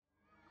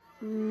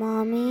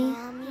Mommy.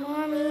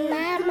 Mommy.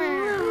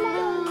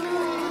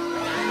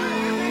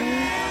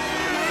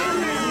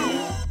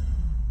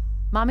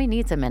 Mommy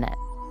needs a minute.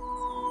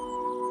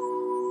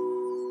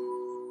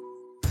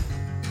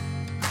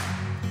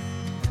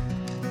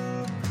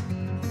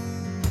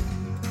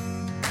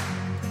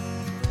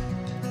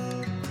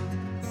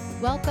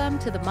 Welcome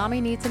to the Mommy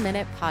Needs a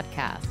Minute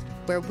podcast,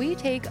 where we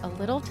take a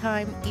little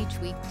time each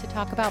week to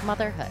talk about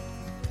motherhood.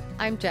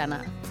 I'm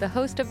Jenna, the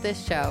host of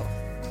this show,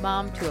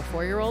 mom to a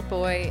 4-year-old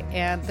boy,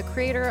 and the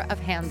creator of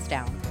Hands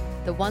Down,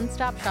 the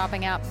one-stop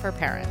shopping app for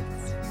parents.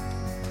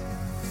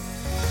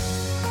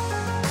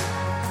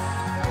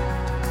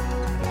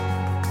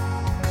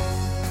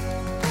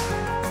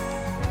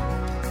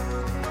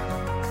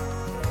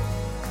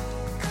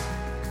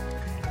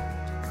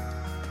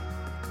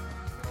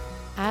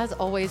 As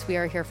always, we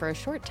are here for a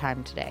short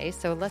time today,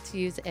 so let's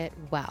use it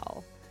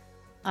well.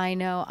 I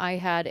know I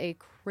had a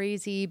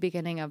crazy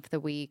beginning of the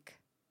week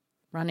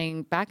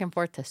running back and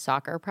forth to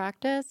soccer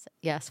practice.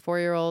 Yes,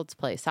 4-year-olds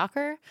play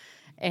soccer,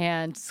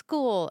 and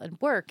school and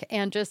work,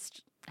 and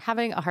just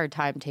having a hard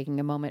time taking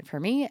a moment for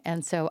me.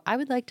 And so I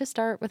would like to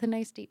start with a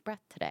nice deep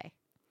breath today.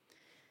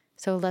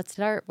 So let's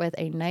start with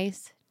a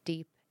nice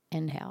deep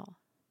inhale.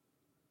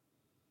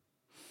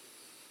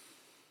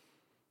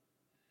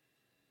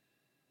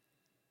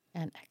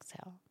 And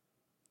exhale.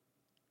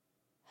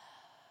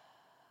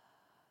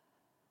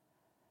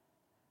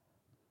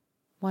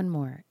 One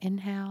more.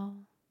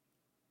 Inhale.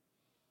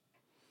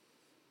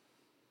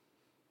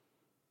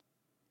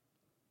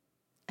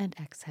 And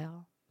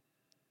exhale.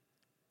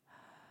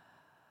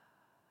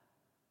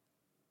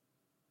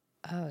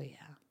 Oh, yeah.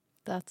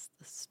 That's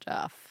the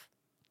stuff.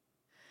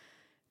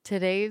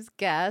 Today's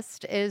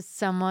guest is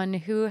someone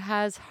who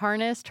has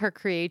harnessed her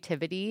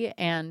creativity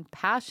and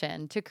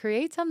passion to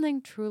create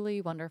something truly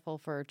wonderful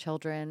for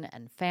children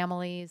and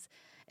families.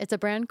 It's a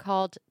brand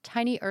called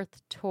Tiny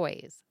Earth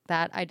Toys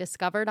that I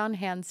discovered on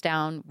Hands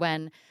Down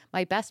when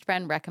my best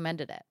friend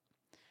recommended it.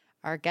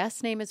 Our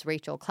guest's name is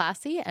Rachael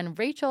Classi, and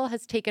Rachael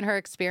has taken her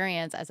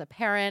experience as a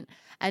parent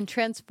and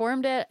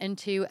transformed it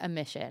into a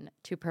mission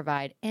to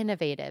provide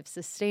innovative,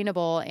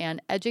 sustainable,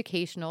 and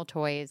educational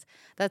toys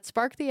that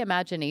spark the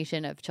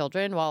imagination of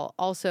children while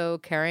also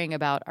caring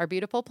about our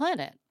beautiful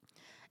planet.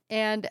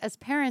 And as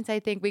parents,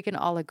 I think we can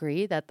all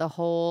agree that the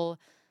whole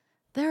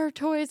 "there are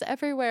toys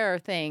everywhere"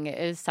 thing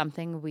is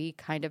something we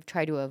kind of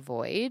try to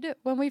avoid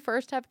when we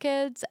first have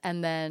kids,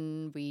 and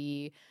then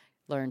we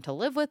learn to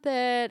live with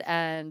it,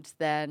 and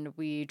then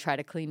we try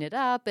to clean it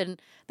up,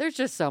 and there's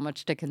just so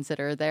much to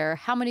consider there.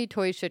 How many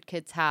toys should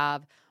kids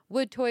have?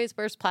 Wood toys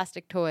versus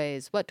plastic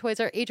toys? What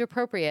toys are age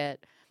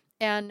appropriate?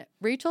 And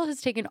Rachael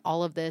has taken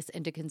all of this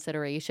into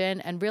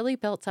consideration and really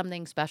built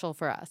something special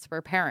for us,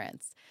 for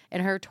parents,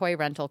 in her toy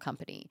rental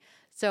company.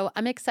 So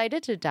I'm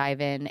excited to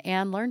dive in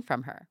and learn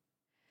from her.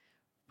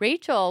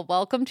 Rachael,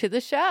 welcome to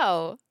the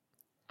show.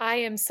 I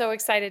am so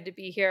excited to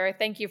be here.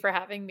 Thank you for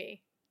having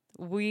me.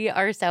 We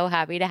are so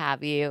happy to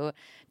have you.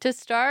 To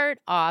start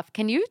off,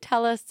 can you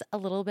tell us a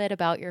little bit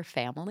about your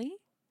family?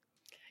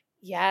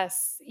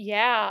 Yes.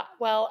 Yeah.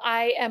 Well,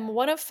 I am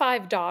one of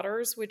 5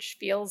 daughters, which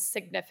feels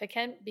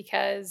significant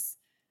because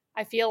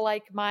I feel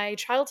like my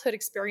childhood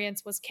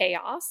experience was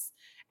chaos.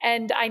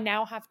 And I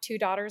now have 2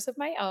 daughters of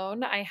my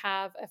own. I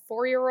have a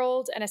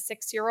 4-year-old and a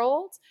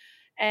 6-year-old.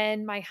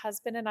 And my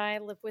husband and I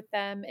live with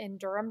them in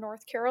Durham,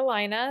 North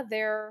Carolina.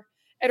 They're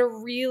at a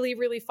really,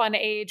 really fun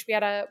age. We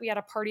had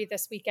a party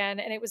this weekend,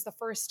 and it was the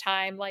first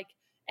time like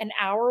an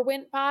hour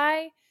went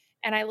by,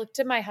 and I looked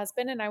at my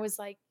husband and I was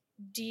like,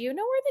 "Do you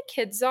know where the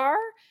kids are?"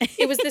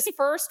 It was this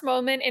first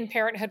moment in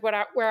parenthood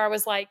where I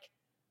was like,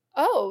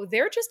 "Oh,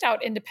 they're just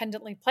out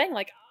independently playing.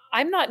 Like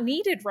I'm not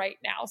needed right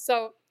now."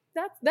 So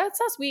that's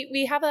us.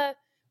 We have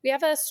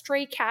a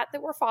stray cat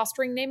that we're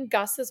fostering named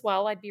Gus as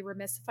well. I'd be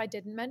remiss if I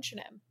didn't mention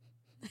him.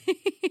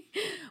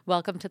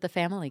 Welcome to the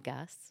family,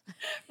 Gus.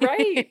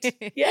 Right.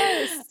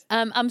 Yes.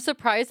 I'm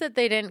surprised that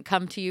they didn't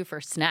come to you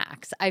for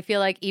snacks. I feel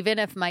like even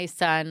if my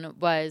son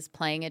was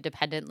playing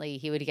independently,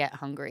 he would get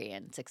hungry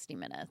in 60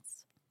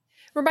 minutes.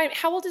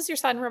 How old is your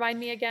son? Remind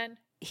me again.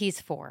 He's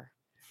 4.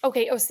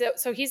 Okay. Oh,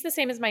 so he's the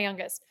same as my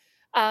youngest.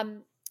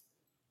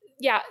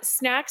 Yeah,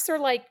 snacks are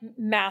like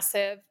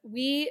massive.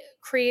 We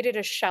created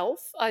a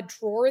shelf, a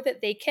drawer that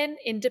they can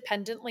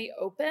independently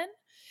open.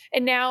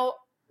 And now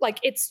like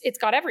it's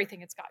got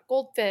everything. It's got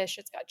goldfish,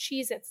 it's got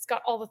Cheez-Its, it's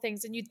got all the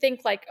things. And you'd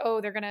think like,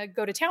 oh, they're going to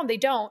go to town. They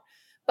don't.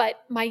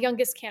 But my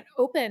youngest can't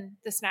open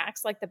the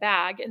snacks, like the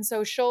bag. And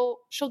so she'll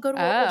go to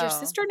her older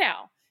sister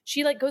now.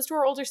 She like goes to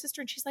her older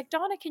sister and she's like,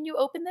 "Donna, can you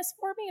open this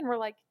for me?" And we're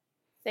like,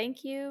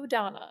 "Thank you,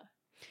 Donna."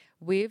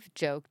 We've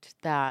joked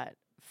that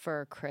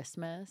for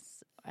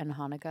Christmas and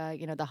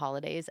Hanukkah, the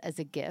holidays, as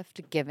a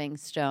gift, giving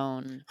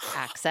Stone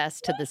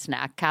access to the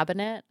snack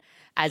cabinet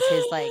as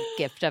his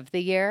gift of the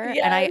year.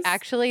 Yes. And I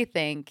actually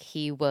think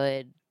he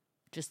would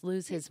just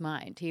lose his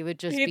mind. He would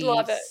just He'd be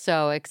love it.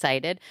 so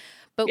excited.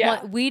 But Yeah.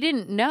 what we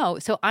didn't know,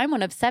 so I'm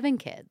one of 7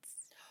 kids.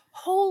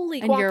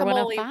 Holy And you're one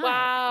of guacamole. 5.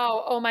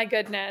 Wow. Oh my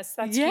goodness.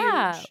 That's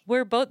Yeah. huge.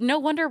 We're both, no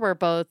wonder we're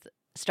both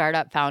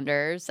startup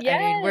founders. I mean,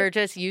 Yes. we're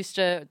just used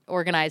to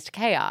organized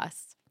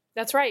chaos.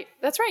 That's right.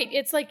 That's right.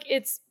 It's like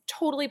it's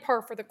totally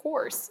par for the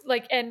course.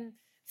 Like, and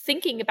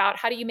thinking about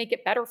how do you make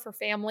it better for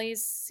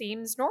families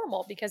seems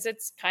normal because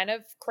it's kind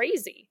of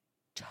crazy.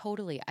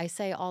 Totally. I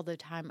say all the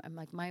time, I'm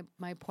like, my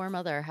poor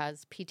mother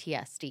has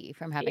PTSD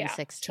from having Yeah,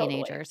 6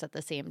 totally. teenagers at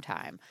the same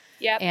time.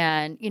 Yep.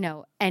 And,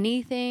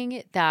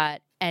 anything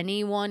that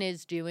anyone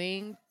is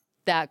doing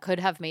that could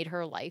have made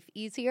her life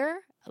easier,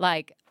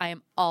 like I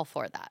am all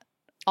for that.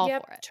 All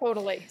Yep, for it.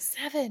 totally.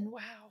 7.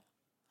 Wow.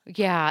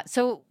 Yeah.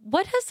 So,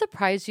 what has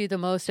surprised you the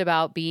most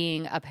about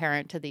being a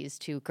parent to these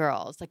 2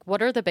 girls? Like,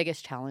 what are the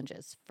biggest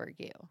challenges for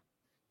you?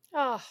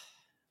 Oh,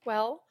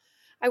 well,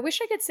 I wish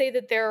I could say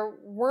that there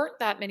weren't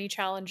that many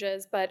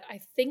challenges, but I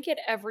think at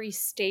every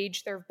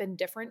stage there have been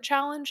different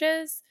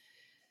challenges.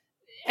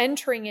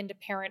 Entering into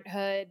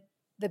parenthood,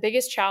 the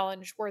biggest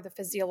challenge were the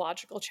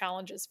physiological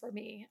challenges for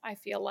me. I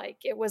feel like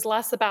it was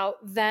less about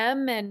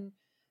them and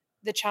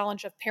the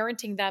challenge of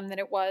parenting them than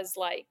it was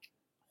like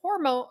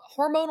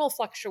hormonal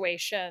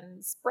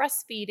fluctuations,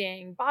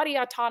 breastfeeding, body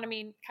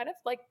autonomy, kind of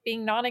like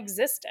being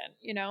non-existent,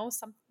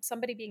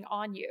 somebody being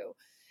on you,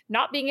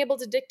 not being able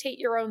to dictate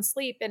your own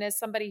sleep. And as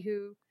somebody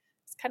who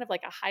is kind of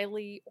like a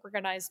highly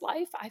organized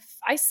life,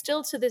 I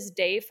still to this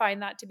day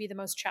find that to be the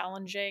most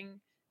challenging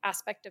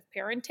aspect of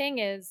parenting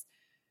is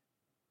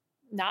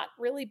not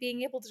really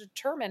being able to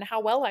determine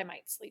how well I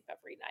might sleep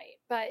every night.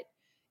 But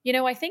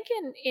I think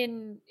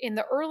in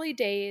the early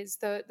days,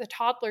 the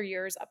toddler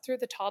years, up through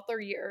the toddler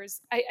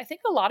years, I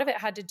think a lot of it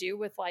had to do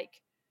with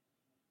like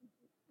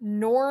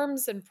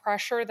norms and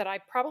pressure that I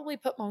probably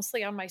put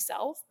mostly on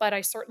myself, but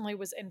I certainly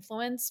was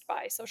influenced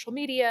by social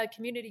media,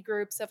 community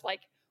groups of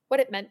like what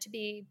it meant to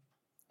be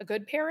a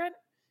good parent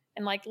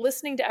and like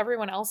listening to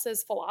everyone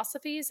else's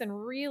philosophies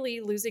and really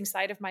losing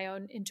sight of my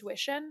own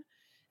intuition.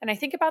 And I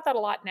think about that a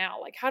lot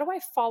now. Like, how do I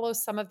follow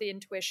some of the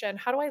intuition?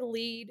 How do I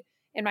lead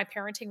in my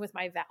parenting with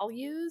my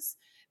values?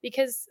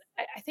 Because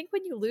I think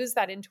when you lose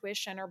that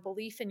intuition or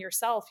belief in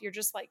yourself, you're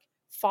just like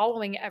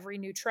following every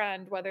new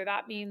trend, whether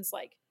that means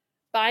like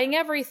buying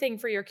everything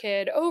for your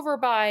kid,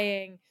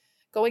 overbuying,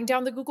 going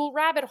down the Google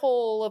rabbit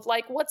hole of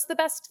like, what's the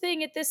best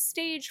thing at this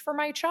stage for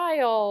my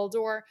child?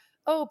 Or,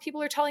 oh,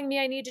 people are telling me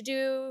I need to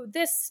do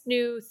this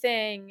new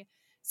thing,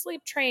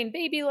 sleep train,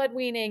 baby led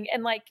weaning.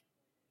 And like,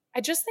 I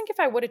just think if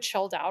I would have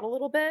chilled out a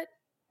little bit,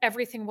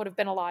 everything would have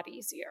been a lot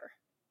easier.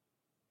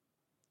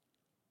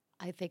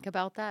 I think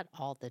about that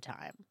all the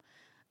time.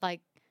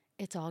 Like,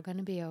 it's all going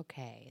to be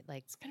okay.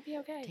 Like, It's going to be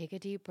okay. take a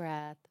deep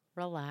breath,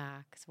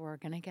 relax. We're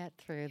going to get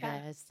through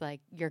Yeah. this.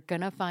 Like, you're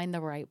going to find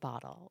the right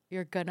bottle.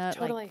 You're going to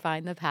Totally.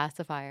 find the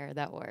pacifier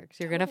that works.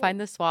 You're going to Totally. find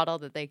the swaddle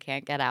that they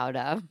can't get out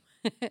of.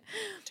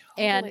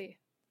 And Totally.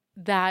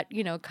 that,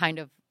 kind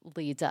of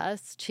leads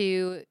us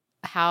to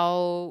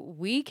how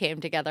we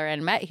came together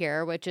and met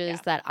here, which is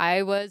Yeah. that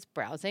I was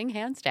browsing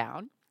hands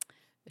down,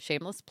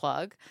 shameless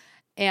plug,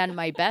 and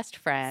my best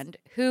friend,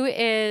 who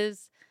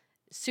is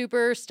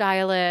super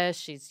stylish,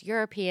 she's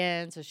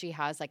European, so she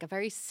has like a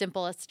very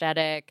simple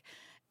aesthetic.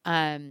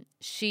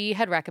 She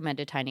had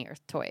recommended Tiny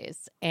Earth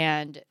Toys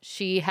and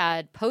she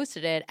had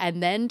posted it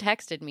and then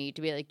texted me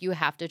to be like, you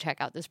have to check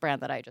out this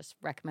brand that I just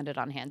recommended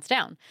on Hands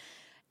Down.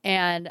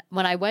 And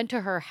when I went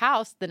to her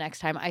house the next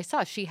time, I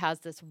saw she has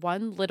this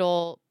one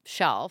little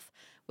shelf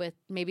with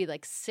maybe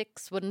like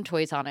 6 wooden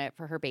toys on it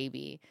for her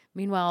baby.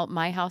 Meanwhile,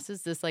 my house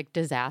is this like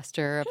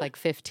disaster of like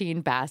 15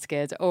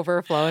 baskets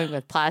overflowing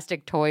with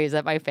plastic toys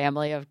that my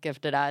family have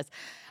gifted us.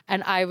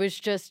 And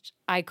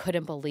I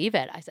couldn't believe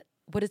it. I said,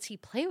 what does he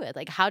play with?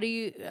 Like, how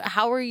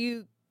are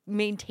you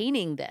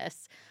maintaining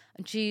this?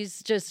 And she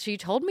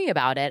told me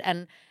about it.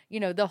 And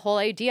the whole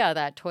idea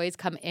that toys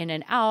come in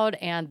and out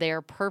and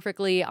they're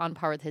perfectly on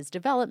par with his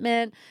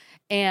development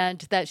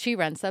and that she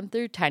rents them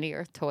through Tiny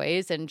Earth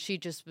Toys. And she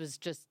was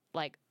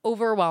like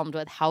overwhelmed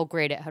with how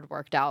great it had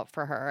worked out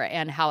for her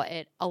and how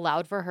it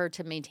allowed for her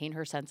to maintain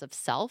her sense of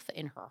self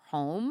in her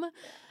home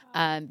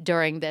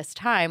during this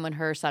time when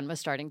her son was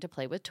starting to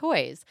play with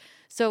toys.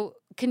 So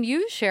can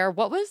you share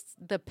what was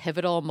the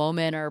pivotal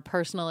moment or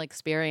personal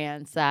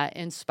experience that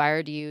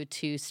inspired you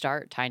to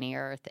start Tiny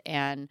Earth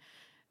and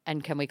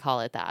can we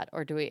call it that?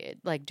 Or do we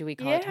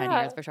call it Tiny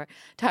Earth for short?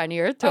 Tiny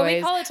Earth Toys. Oh,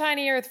 we call it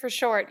Tiny Earth for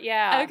short.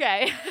 Yeah.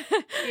 Okay.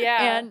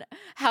 Yeah. And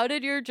how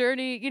did your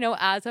journey,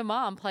 as a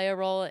mom play a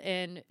role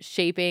in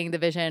shaping the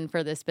vision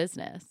for this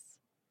business?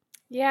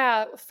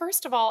 Yeah.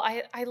 First of all,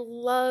 I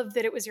love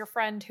that it was your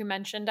friend who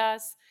mentioned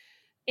us.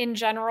 In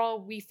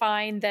general, we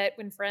find that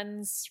when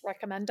friends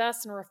recommend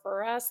us and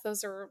refer us,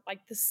 those are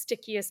like the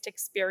stickiest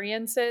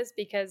experiences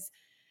because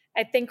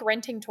I think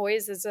renting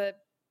toys is a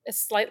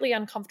slightly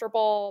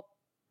uncomfortable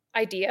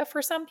idea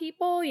for some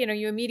people.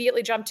 You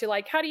immediately jump to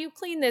like, how do you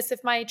clean this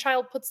if my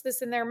child puts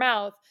this in their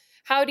mouth?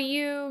 How do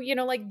you,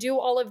 like do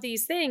all of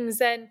these things?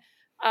 And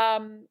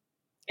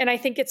I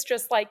think it's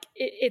just like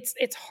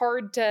it's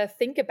hard to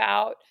think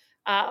about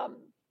um,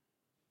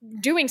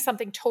 doing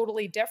something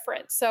totally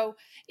different. So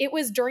it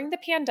was during the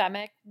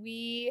pandemic.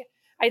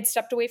 I'd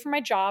stepped away from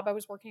my job. I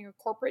was working a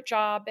corporate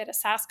job at a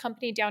SaaS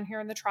company down here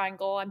in the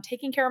Triangle. I'm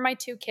taking care of my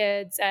 2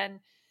 kids.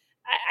 And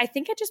I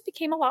think I just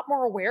became a lot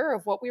more aware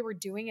of what we were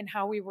doing and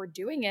how we were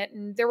doing it.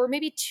 And there were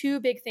maybe 2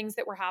 big things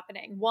that were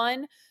happening.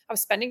 One, I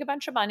was spending a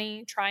bunch of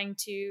money trying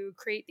to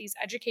create these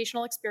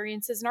educational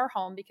experiences in our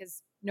home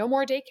because no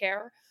more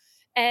daycare.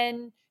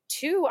 And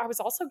two, I was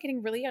also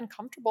getting really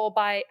uncomfortable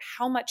by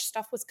how much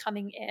stuff was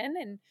coming in.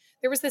 And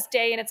there was this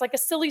day, and it's like a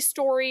silly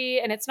story,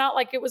 and it's not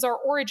like it was our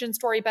origin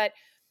story, but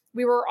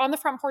we were on the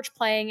front porch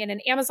playing, and an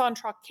Amazon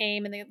truck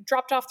came and they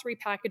dropped off 3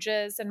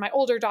 packages. And my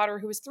older daughter,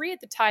 who was 3 at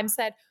the time,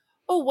 said,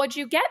 "Oh, what'd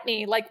you get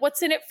me? Like,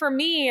 what's in it for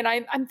me?" And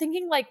I'm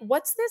thinking, like,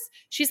 what's this?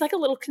 She's like a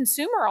little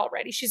consumer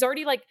already. She's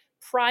already like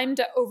primed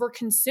to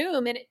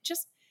overconsume. And it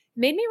just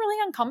made me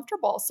really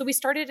uncomfortable. So we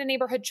started a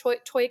neighborhood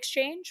toy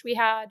exchange. We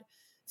had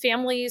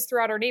families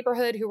throughout our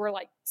neighborhood who were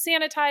like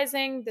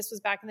sanitizing. This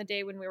was back in the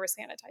day when we were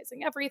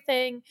sanitizing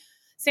everything,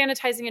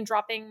 sanitizing and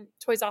dropping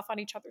toys off on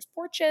each other's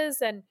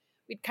porches. And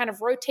we'd kind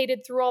of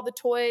rotated through all the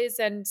toys.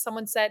 And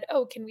someone said,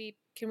 "Oh, can we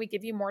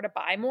give you more to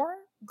buy more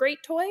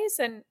great toys?"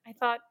 And I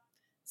thought,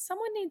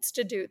 someone needs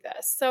to do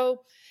this.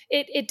 So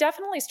it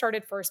definitely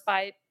started first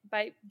by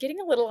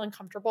getting a little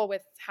uncomfortable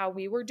with how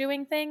we were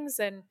doing things.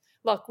 And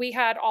look, we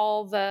had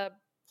all the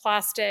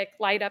plastic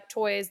light up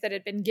toys that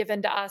had been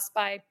given to us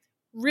by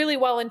really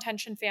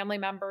well-intentioned family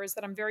members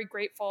that I'm very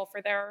grateful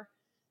for their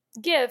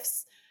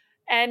gifts.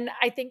 And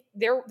I think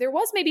there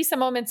was maybe some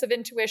moments of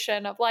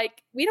intuition of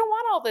like, we don't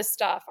want all this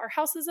stuff. Our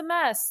house is a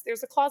mess.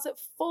 There's a closet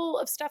full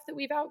of stuff that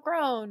we've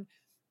outgrown.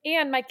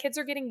 And my kids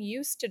are getting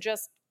used to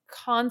just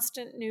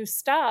constant new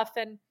stuff.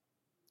 And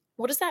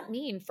what does that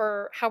mean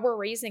for how we're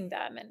raising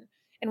them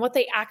and what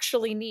they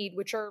actually need,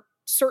 which are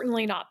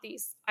certainly not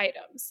these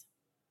items.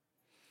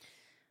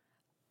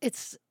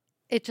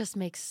 It just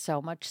makes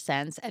so much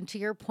sense. And to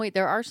your point,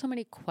 there are so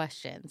many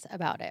questions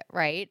about it,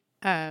 right?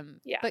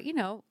 Yeah. But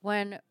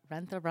when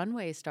Rent the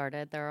Runway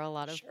started, there are a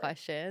lot of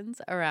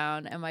questions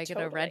around, am I going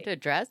to rent a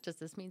dress? Does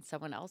this mean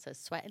someone else has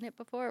sweat in it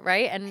before?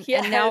 Right. And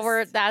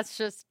now that's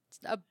just,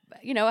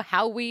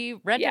 how we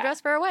rent a dress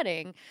for a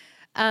wedding.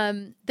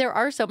 There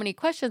are so many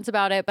questions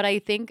about it, but I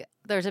think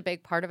there's a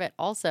big part of it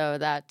also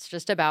that's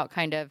just about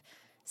kind of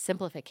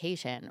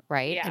simplification,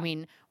 right? Yeah. I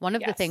mean, one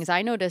of the things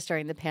I noticed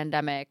during the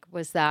pandemic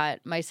was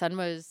that my son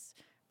was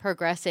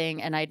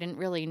progressing and I didn't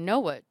really know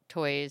what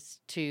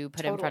toys to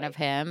put in front of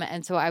him.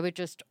 And so I would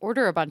just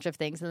order a bunch of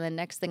things. And the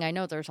next thing I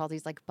know, there's all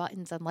these like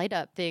buttons and light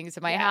up things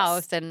in my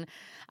house. And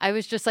I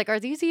was just like,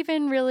 are these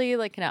even really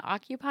like going to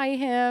occupy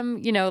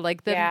him?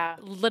 Like the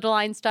little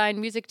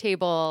Einstein music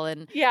table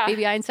and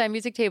baby Einstein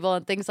music table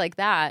and things like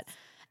that.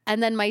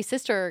 And then my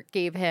sister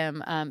gave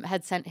him,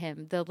 had sent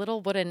him the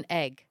little wooden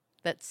egg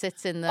that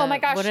sits in the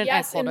wooden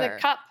egg holder. In the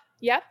cup.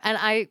 Yep.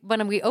 And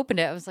when we opened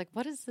it, I was like,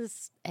 what is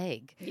this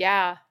egg?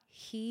 Yeah.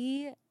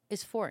 He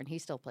is 4 and he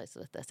still plays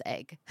with this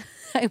egg.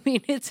 I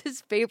mean, it's his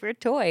favorite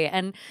toy.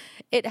 And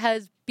it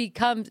has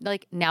become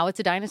like, now it's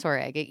a dinosaur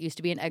egg. It used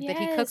to be an egg that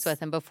he cooks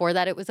with. And before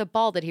that, it was a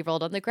ball that he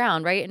rolled on the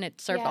ground, right? And it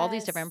served all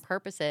these different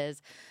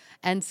purposes.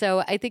 And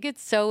so I think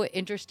it's so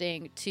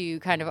interesting to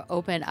kind of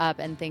open up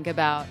and think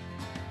about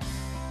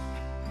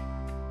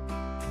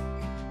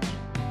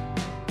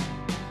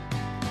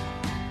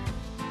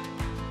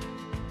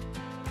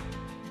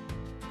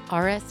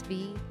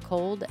RSV,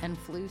 cold and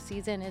flu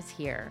season is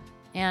here,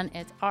 and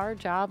it's our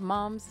job,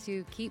 moms,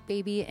 to keep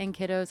baby and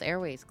kiddos'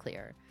 airways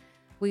clear.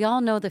 We all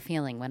know the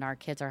feeling when our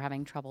kids are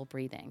having trouble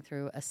breathing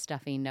through a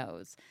stuffy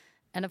nose.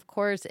 And of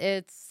course,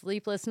 it's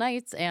sleepless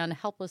nights and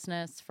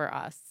helplessness for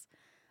us.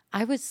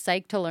 I was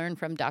psyched to learn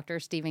from Dr.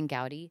 Stephen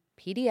Gowdy,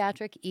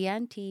 pediatric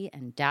ENT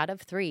and dad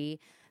of 3,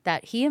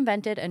 that he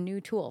invented a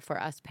new tool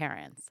for us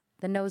parents,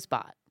 the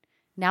NoseBot.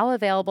 Now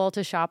available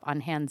to shop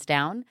on Hands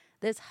Down,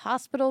 this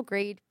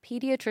hospital-grade,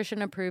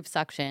 pediatrician-approved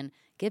suction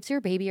gives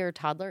your baby or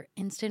toddler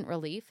instant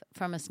relief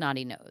from a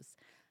snotty nose.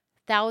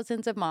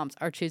 Thousands of moms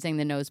are choosing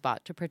the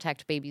NoseBot to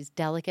protect babies'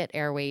 delicate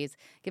airways,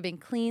 giving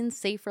clean,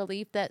 safe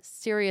relief that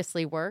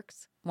seriously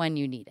works when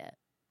you need it.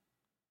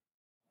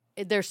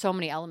 There's so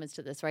many elements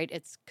to this, right?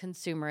 It's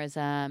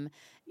consumerism,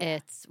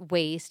 it's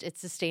waste,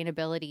 it's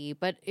sustainability.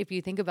 But if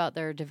you think about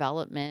their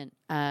development,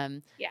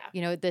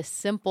 the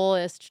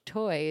simplest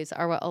toys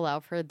are what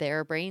allow for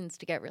their brains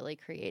to get really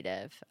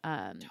creative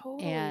and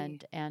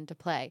to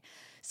play.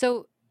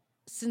 So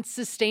since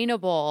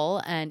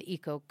sustainable and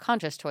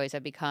eco-conscious toys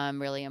have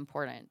become really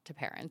important to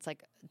parents,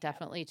 like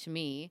definitely to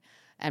me,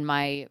 and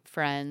my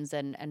friends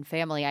and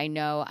family, I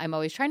know I'm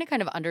always trying to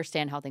kind of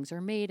understand how things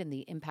are made and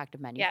the impact of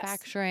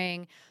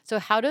manufacturing. So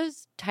how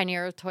does Tiny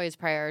Earth Toys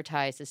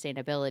prioritize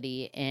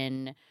sustainability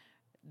in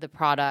the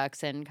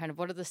products, and kind of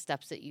what are the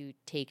steps that you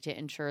take to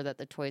ensure that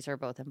the toys are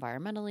both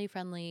environmentally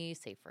friendly,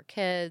 safe for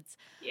kids,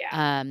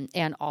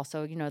 and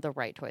also, the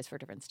right toys for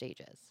different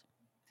stages?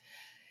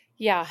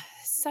 Yeah,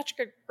 such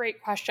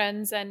great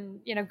questions.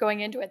 And, going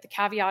into it, the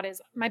caveat is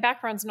my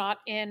background's not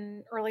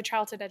in early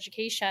childhood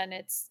education.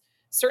 It's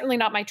certainly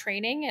not my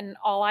training. And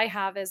all I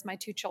have is my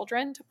 2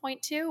 children to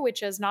point to,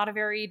 which is not a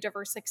very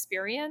diverse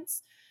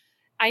experience.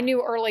 I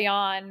knew early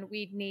on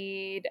we'd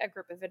need a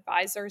group of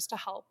advisors to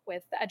help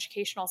with the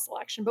educational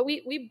selection. But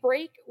we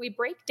break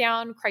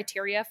down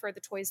criteria for the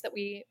toys that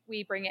we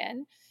bring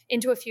in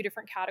into a few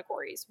different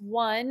categories.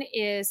 One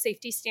is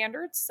safety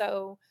standards.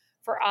 So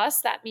for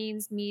us, that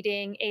means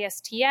meeting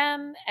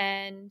ASTM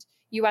and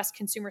US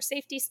consumer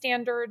safety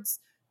standards.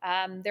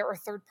 There are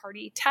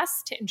third-party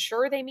tests to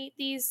ensure they meet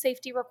these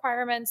safety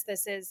requirements.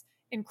 This is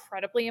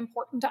incredibly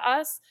important to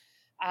us.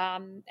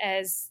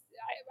 As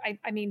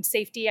I mean,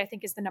 safety, I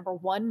think, is the number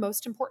one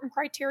most important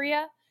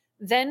criteria.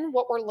 Then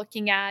what we're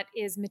looking at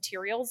is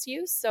materials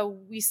use. So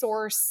we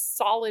source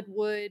solid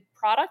wood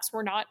products.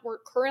 We're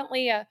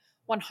currently a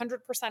 100%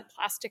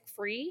 plastic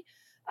free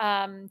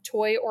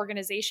toy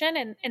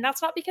organization. And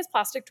that's not because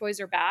plastic toys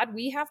are bad.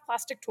 We have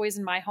plastic toys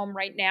in my home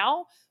right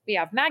now. We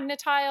have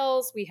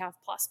magnetiles, we have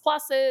plus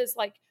pluses.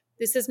 Like,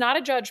 this is not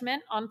a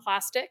judgment on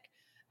plastic.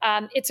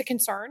 It's a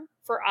concern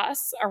for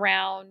us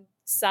around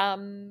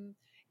some,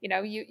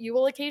 you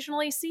will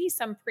occasionally see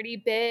some pretty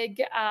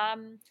big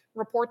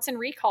reports and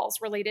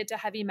recalls related to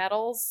heavy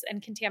metals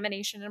and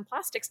contamination in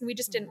plastics. And we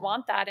just didn't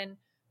want that. And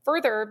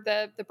further,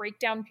 the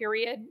breakdown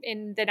period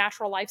in the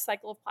natural life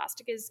cycle of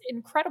plastic is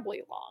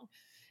incredibly long.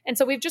 And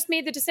so we've just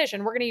made the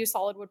decision we're going to use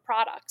solid wood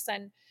products.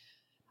 And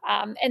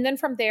then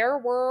from there,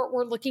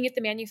 we're looking at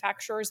the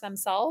manufacturers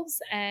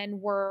themselves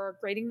and we're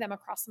grading them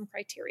across some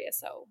criteria.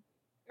 So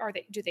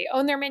do they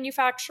own their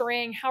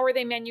manufacturing? How are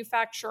they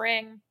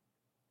manufacturing?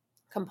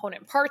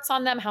 Component parts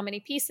on them? How many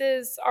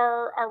pieces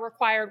are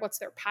required? What's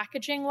their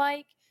packaging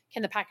like?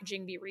 Can the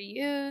packaging be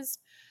reused?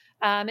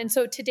 And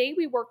so today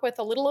we work with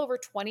a little over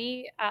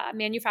 20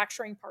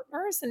 manufacturing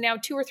partners, and now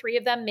 2 or 3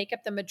 of them make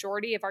up the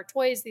majority of our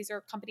toys. These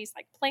are companies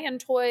like Plan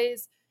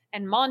Toys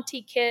and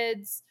Monty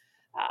Kids,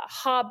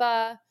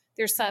 Haba.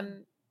 There's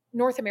some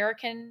North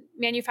American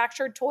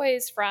manufactured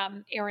toys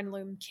from Aaron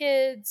Loom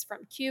Kids,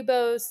 from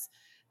Cubos.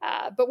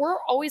 But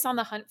we're always on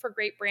the hunt for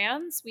great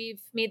brands.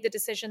 We've made the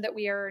decision that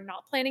we are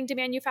not planning to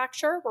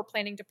manufacture. We're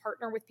planning to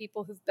partner with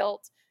people who've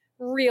built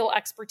real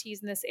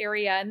expertise in this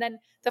area. And then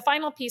the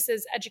final piece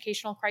is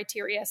educational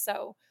criteria.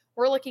 So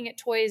we're looking at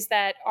toys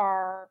that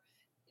are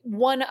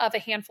one of a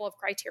handful of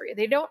criteria.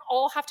 They don't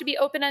all have to be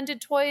open-ended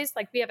toys.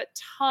 Like, we have a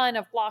ton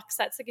of block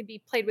sets that can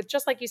be played with,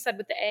 just like you said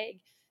with the egg,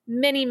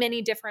 many,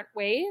 many different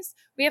ways.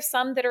 We have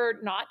some that are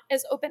not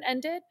as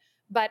open-ended,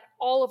 but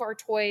all of our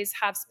toys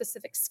have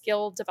specific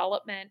skill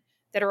development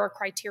that are a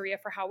criteria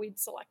for how we'd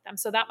select them.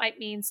 So that might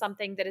mean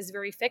something that is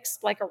very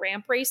fixed, like a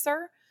ramp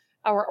racer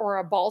or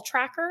a ball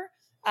tracker,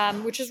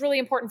 which is really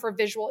important for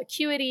visual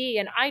acuity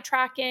and eye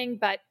tracking,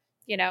 but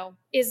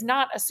is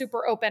not a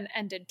super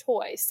open-ended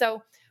toy.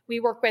 So we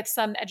work with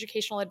some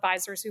educational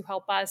advisors who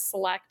help us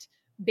select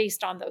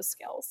based on those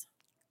skills.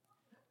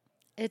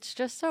 It's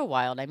just so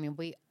wild. I mean,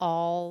 we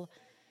all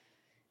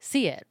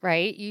see it,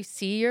 right? You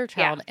see your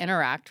child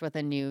interact with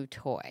a new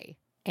toy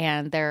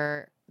and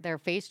their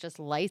face just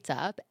lights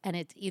up, and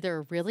it's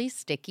either really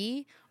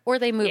sticky or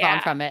they move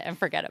on from it and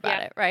forget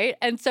about it, right?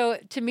 And so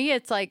to me,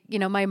 it's like,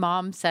 my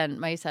mom sent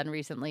my son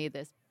recently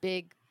this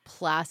big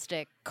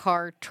plastic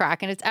car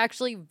track, and it's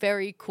actually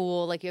very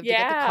cool. Like, you have to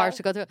get the cars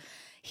to go through.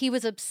 He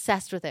was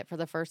obsessed with it for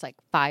the first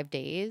 5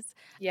 days.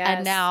 Yes.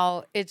 And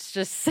now it's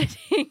just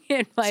sitting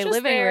in my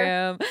living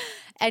room.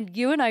 And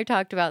you and I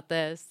talked about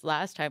this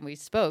last time we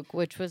spoke,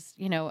 which was,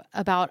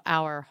 about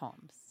our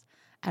homes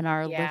and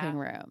our living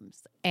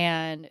rooms,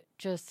 and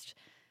just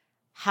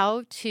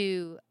how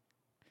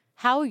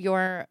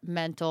your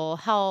mental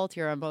health,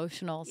 your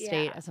emotional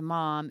state as a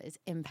mom is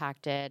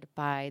impacted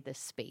by the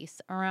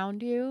space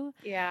around you.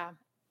 Yeah.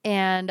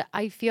 And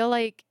I feel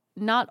like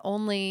not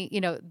only,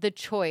 the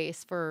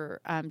choice for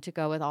to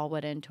go with all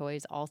wooden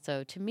toys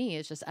also, to me,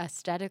 is just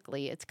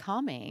aesthetically, it's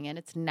calming and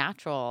it's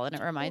natural and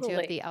it reminds you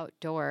of the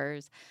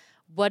outdoors.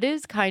 What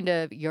is kind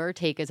of your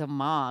take as a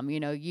mom?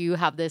 You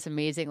have this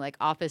amazing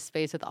office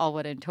space with all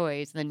wooden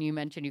toys. And then you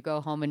mentioned you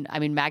go home and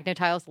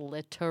magnetiles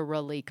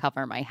literally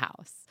cover my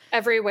house.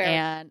 Everywhere.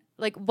 And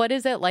what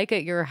is it like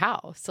at your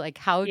house?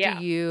 How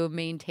do you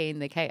maintain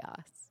the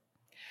chaos?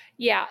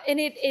 Yeah. And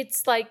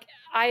it's like,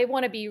 I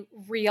want to be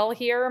real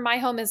here. My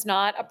home is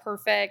not a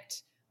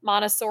perfect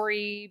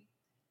Montessori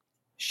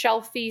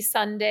shelfy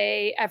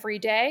Sunday every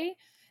day.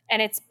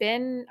 And it's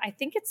been, I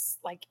think it's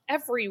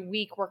every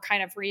week we're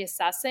kind of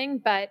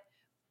reassessing. But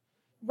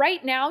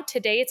right now,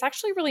 today, it's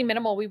actually really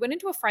minimal. We went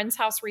into a friend's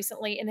house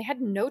recently and they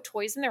had no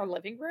toys in their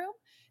living room.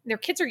 And their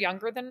kids are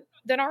younger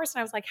than ours. And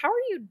I was like, how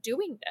are you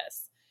doing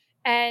this?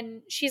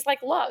 And she's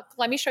like, look,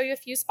 let me show you a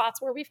few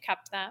spots where we've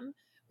kept them.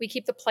 We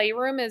keep the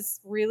playroom is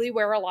really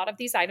where a lot of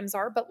these items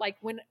are. But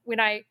when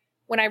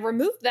I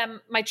remove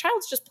them, my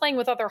child's just playing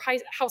with other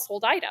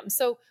household items.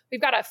 So we've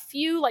got a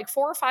few,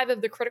 4 or 5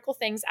 of the critical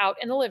things out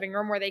in the living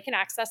room where they can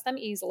access them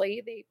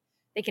easily.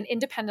 They can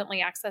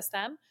independently access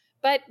them,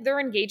 but they're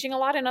engaging a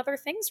lot in other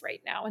things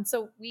right now. And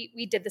so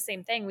we did the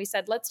same thing. We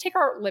said, let's take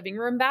our living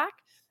room back.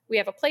 We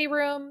have a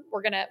playroom.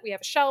 We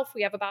have a shelf.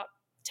 We have about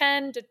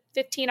 10 to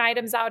 15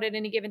 items out at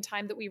any given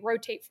time that we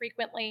rotate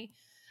frequently.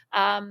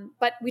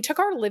 But we took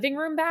our living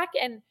room back,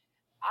 and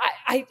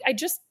I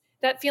just,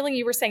 that feeling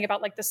you were saying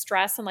about like the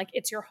stress and like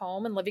it's your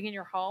home and living in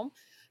your home,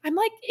 I'm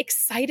like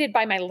excited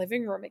by my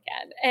living room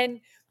again.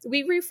 And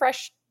we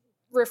refreshed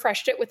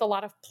it with a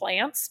lot of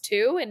plants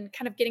too, and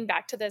kind of getting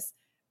back to this,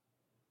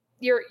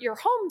 your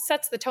home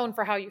sets the tone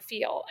for how you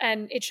feel,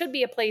 and it should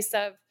be a place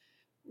of,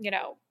 you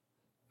know,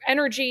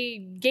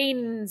 energy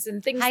gains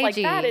and things like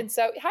that. Hygiene. And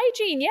so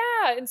hygiene,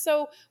 yeah. And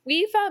so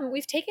we've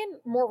taken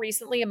more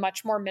recently a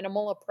much more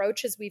minimal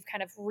approach as we've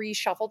kind of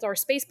reshuffled our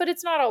space, but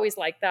it's not always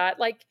like that.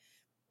 Like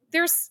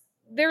there's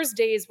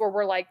days where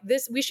we're like,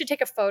 this, we should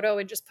take a photo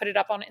and just put it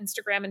up on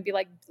Instagram and be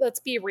like,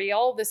 let's be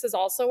real, this is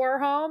also our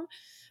home.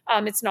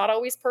 It's not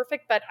always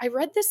perfect, but I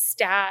read this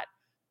stat,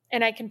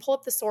 and I can pull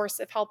up the source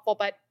if helpful,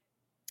 but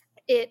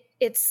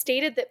it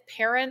stated that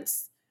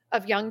parents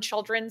of young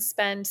children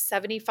spend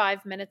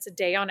 75 minutes a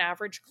day on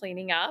average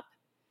cleaning up.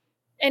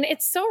 And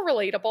it's so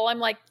relatable. I'm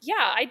like,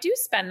 yeah, I do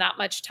spend that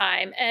much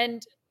time.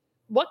 And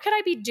what could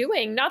I be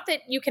doing? Not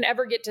that you can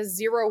ever get to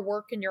zero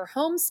work in your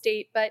home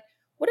state, but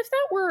what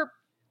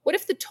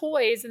if the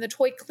toys and the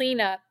toy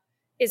cleanup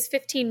is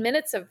 15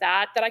 minutes of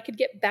that I could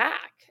get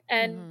back?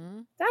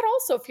 And that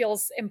also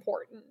feels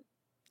important.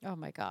 Oh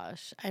my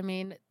gosh. I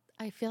mean,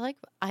 I feel like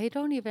I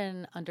don't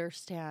even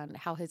understand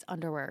how his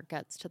underwear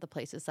gets to the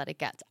places that it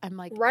gets. I'm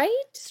like,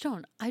 right?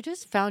 Stone, I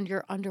just found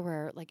your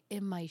underwear like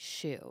in my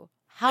shoe.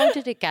 How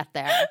did it get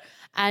there?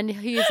 And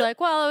he's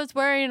like, well, I was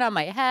wearing it on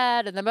my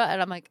head. And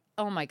I'm like,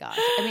 oh my gosh.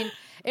 I mean,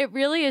 it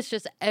really is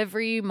just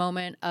every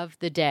moment of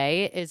the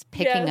day is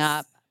picking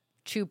up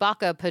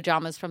Chewbacca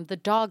pajamas from the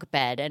dog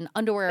bed and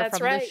underwear from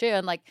the shoe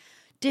and like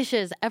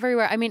dishes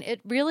everywhere. I mean, it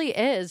really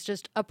is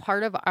just a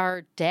part of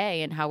our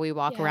day and how we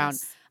walk around.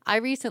 I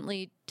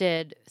recently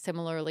did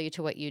similarly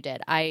to what you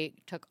did. We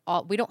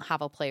don't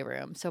have a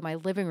playroom. So my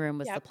living room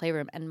was the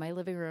playroom, and my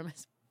living room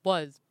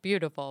was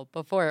beautiful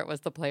before it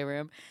was the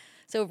playroom.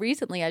 So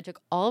recently I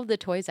took all of the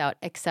toys out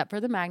except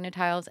for the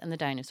Magnetiles and the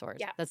dinosaurs.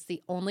 Yeah. That's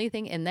the only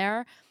thing in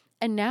there.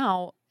 And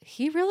now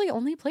he really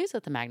only plays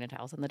with the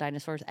Magnetiles and the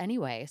dinosaurs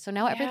anyway. So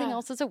now everything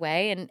else is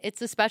away, and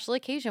it's a special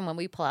occasion when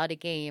we pull out a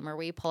game or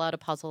we pull out a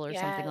puzzle or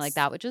something like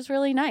that, which is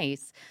really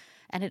nice.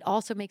 And it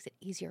also makes it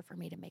easier for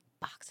me to make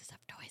boxes of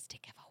toys to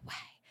give away.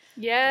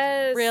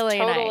 Yes, really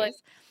totally.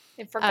 Nice.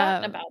 I've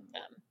forgotten about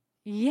them.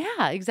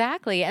 Yeah,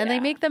 exactly. And they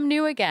make them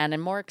new again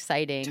and more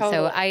exciting.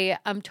 Totally. So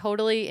I'm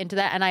totally into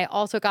that. And I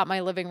also got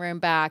my living room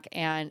back,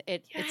 and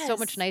it's so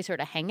much nicer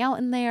to hang out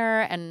in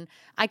there. And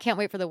I can't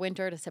wait for the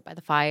winter to sit by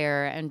the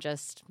fire and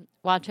just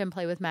watch him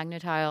play with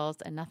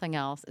Magnetiles and nothing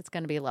else. It's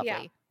going to be lovely.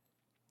 Yeah.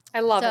 I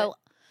love it.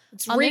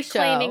 It's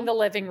reclaiming the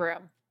living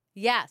room.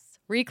 Yes.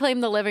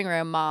 Reclaim the living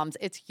room, moms.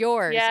 It's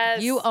yours.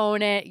 Yes. You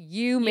own it.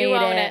 You made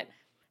it.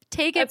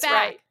 Take it back.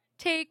 Right.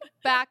 Take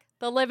back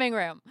the living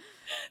room.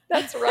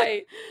 That's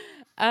right.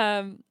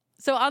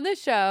 So on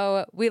this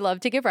show, we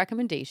love to give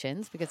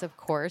recommendations because, of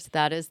course,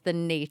 that is the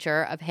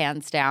nature of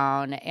Hands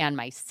Down and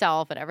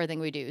myself and everything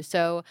we do.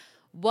 So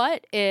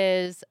what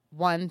is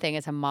one thing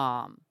as a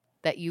mom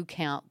that you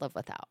can't live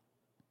without?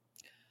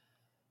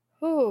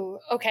 Ooh,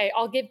 okay.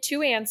 I'll give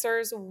two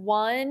answers.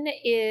 One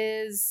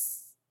is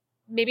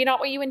maybe not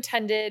what you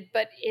intended,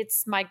 but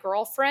it's my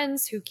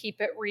girlfriends who keep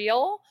it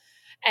real.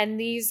 And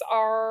these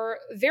are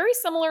very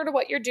similar to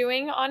what you're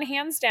doing on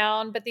Hands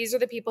Down, but these are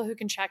the people who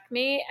can check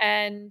me.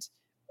 And,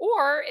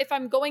 or if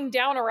I'm going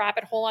down a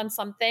rabbit hole on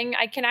something,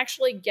 I can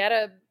actually get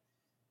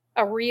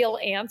a real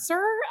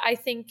answer. I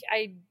think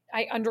I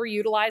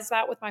underutilized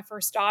that with my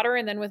first daughter.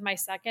 And then with my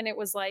second, it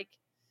was like,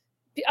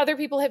 other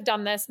people have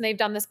done this and they've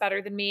done this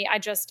better than me.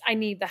 I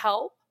need the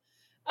help.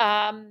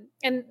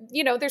 And,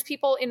 you know, there's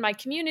people in my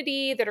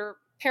community that are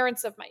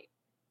parents of my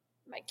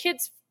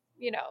kids,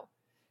 you know,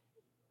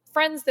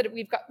 friends that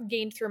we've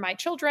gained through my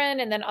children,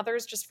 and then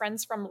others just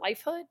friends from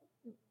lifehood,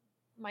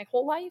 my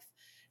whole life.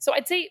 So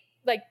I'd say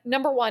like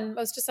number one,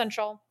 most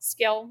essential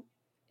skill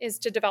is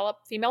to develop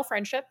female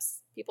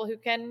friendships, people who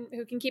can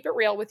keep it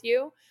real with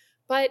you.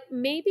 But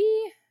maybe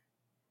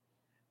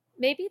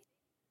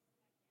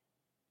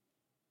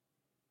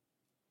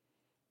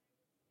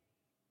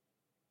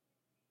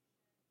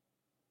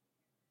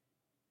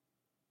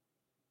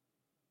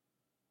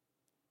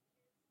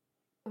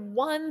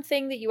one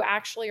thing that you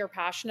actually are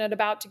passionate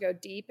about to go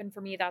deep. And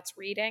for me, that's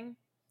reading.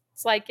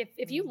 It's like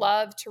if you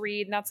love to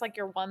read and that's like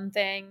your one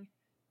thing,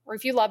 or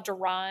if you love to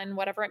run,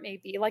 whatever it may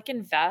be, like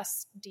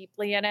invest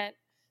deeply in it.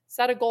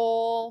 Set a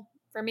goal.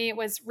 For me, it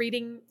was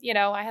reading. You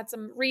know, I had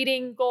some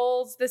reading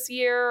goals this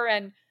year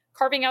and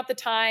carving out the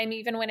time,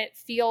 even when it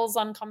feels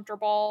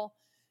uncomfortable.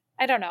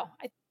 I don't know.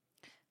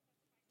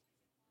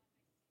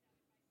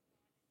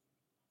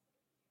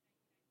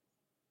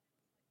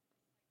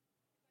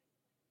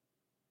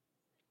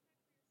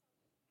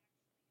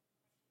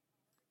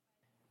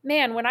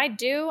 Man, when I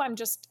do,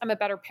 I'm a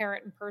better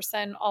parent and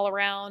person all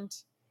around.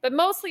 But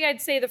mostly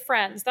I'd say the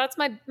friends. That's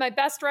my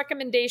best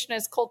recommendation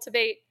is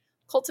cultivate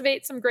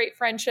some great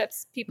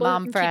friendships, people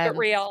who can keep it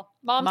real.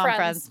 Mom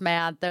friends,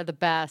 man, they're the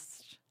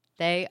best.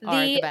 They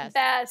are the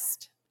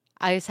best.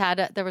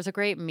 There was a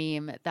great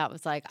meme that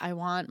was like, I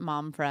want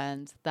mom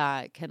friends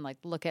that can like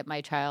look at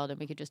my child and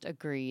we could just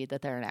agree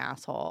that they're an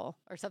asshole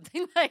or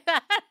something like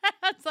that.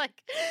 It's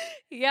like,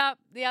 yep,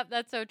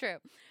 that's so true.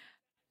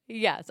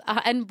 Yes.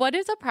 And what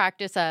is a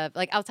practice of,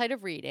 like, outside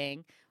of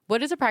reading,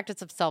 what is a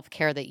practice of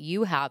self-care that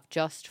you have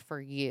just for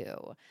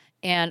you?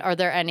 And are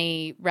there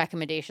any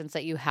recommendations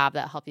that you have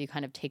that help you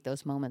kind of take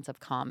those moments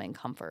of calm and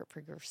comfort for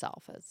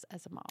yourself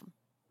as a mom?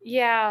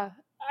 Yeah.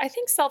 I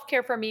think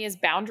self-care for me is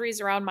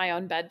boundaries around my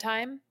own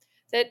bedtime.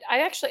 That I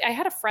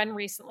had a friend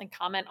recently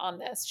comment on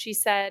this. She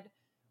said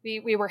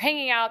we were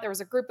hanging out, there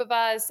was a group of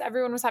us,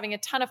 everyone was having a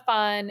ton of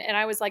fun, and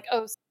I was like,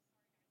 "Oh,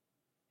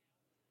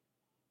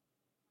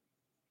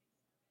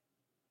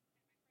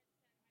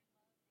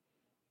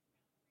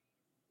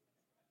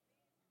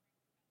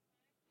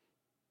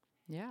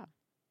 Yeah.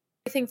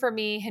 everything for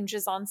me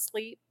hinges on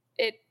sleep."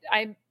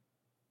 I'm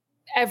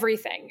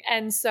everything.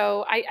 And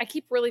so I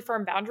keep really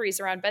firm boundaries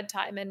around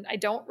bedtime, and I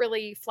don't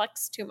really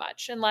flex too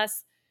much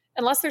unless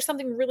there's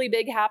something really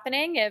big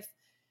happening. If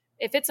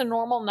it's a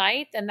normal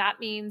night, then that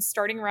means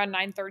starting around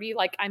 9:30,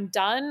 like I'm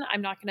done.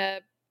 I'm not going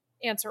to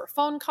answer a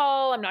phone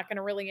call. I'm not going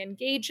to really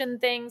engage in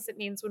things. It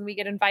means when we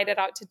get invited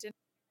out to dinner,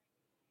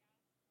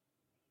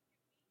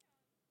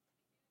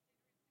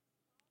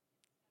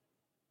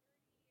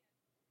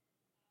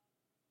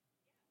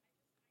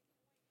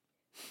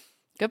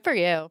 Good for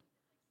you.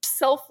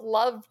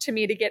 self-love to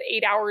me to get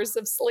 8 hours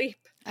of sleep.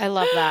 I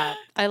love that.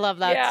 I love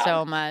that Yeah.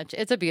 so much.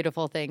 It's a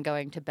beautiful thing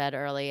going to bed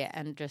early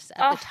and just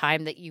at the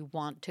time that you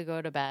want to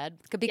go to bed.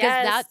 Because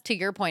Yes. that, to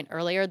your point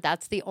earlier,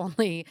 that's the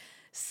only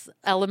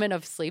element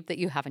of sleep that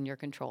you have in your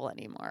control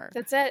anymore.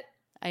 That's it.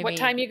 What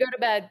time you go to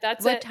bed.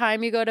 That's what it.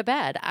 time you go to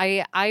bed.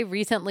 I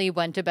recently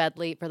went to bed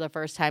late for the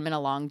first time in a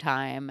long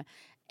time.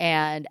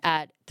 And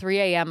at 3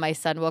 a.m., my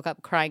son woke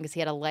up crying because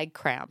he had a leg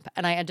cramp.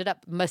 And I ended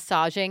up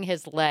massaging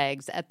his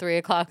legs at 3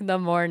 o'clock in the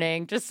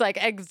morning, just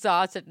like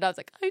exhausted. And I was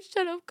like, I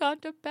should have gone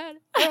to bed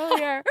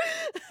earlier.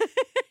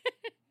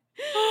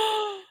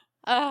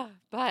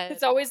 But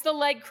It's always the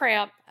leg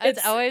cramp.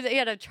 it's always, he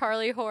had a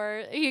Charlie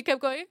horse. He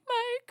kept going,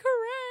 my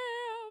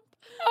cramp.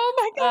 Oh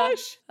my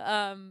gosh.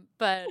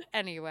 But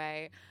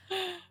anyway,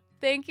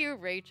 thank you,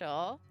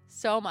 Rachel,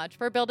 so much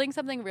for building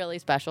something really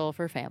special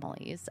for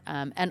families,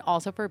 and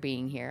also for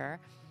being here.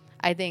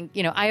 I think,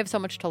 I have so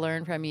much to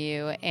learn from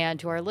you. And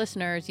to our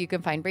listeners, you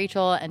can find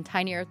Rachel and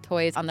Tiny Earth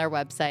Toys on their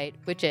website,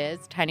 which is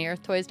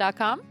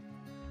tinyearthtoys.com.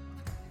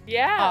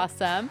 Yeah.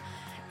 Awesome.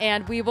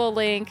 And we will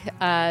link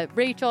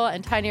Rachel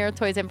and Tiny Earth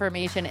Toys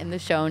information in the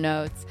show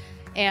notes.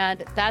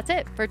 And that's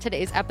it for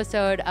today's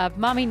episode of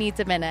Mommy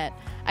Needs a Minute.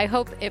 I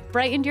hope it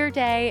brightened your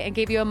day and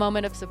gave you a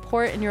moment of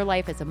support in your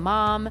life as a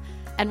mom.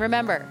 And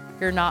remember,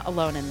 you're not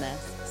alone in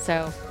this.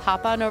 So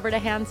hop on over to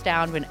Hands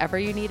Down whenever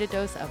you need a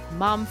dose of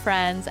mom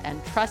friends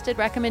and trusted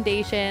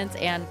recommendations.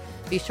 And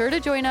be sure to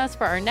join us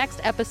for our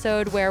next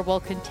episode where we'll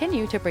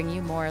continue to bring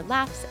you more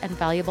laughs and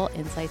valuable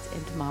insights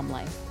into mom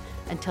life.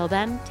 Until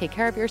then, take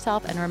care of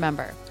yourself and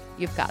remember,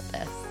 you've got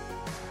this.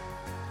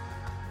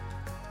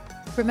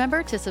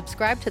 Remember to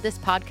subscribe to this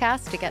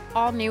podcast to get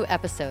all new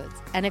episodes.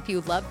 And if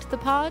you loved the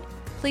pod,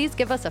 please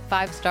give us a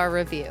 5-star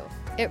review.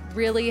 It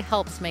really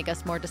helps make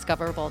us more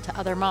discoverable to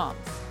other moms.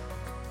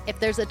 If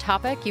there's a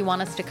topic you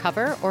want us to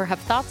cover or have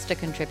thoughts to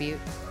contribute,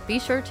 be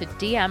sure to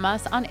DM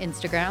us on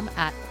Instagram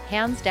at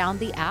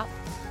handsdowntheapp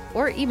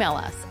or email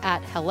us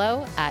at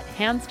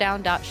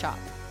hello@handsdown.shop.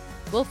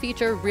 We'll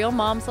feature real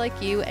moms like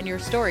you and your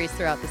stories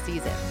throughout the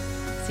season.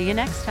 See you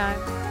next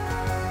time.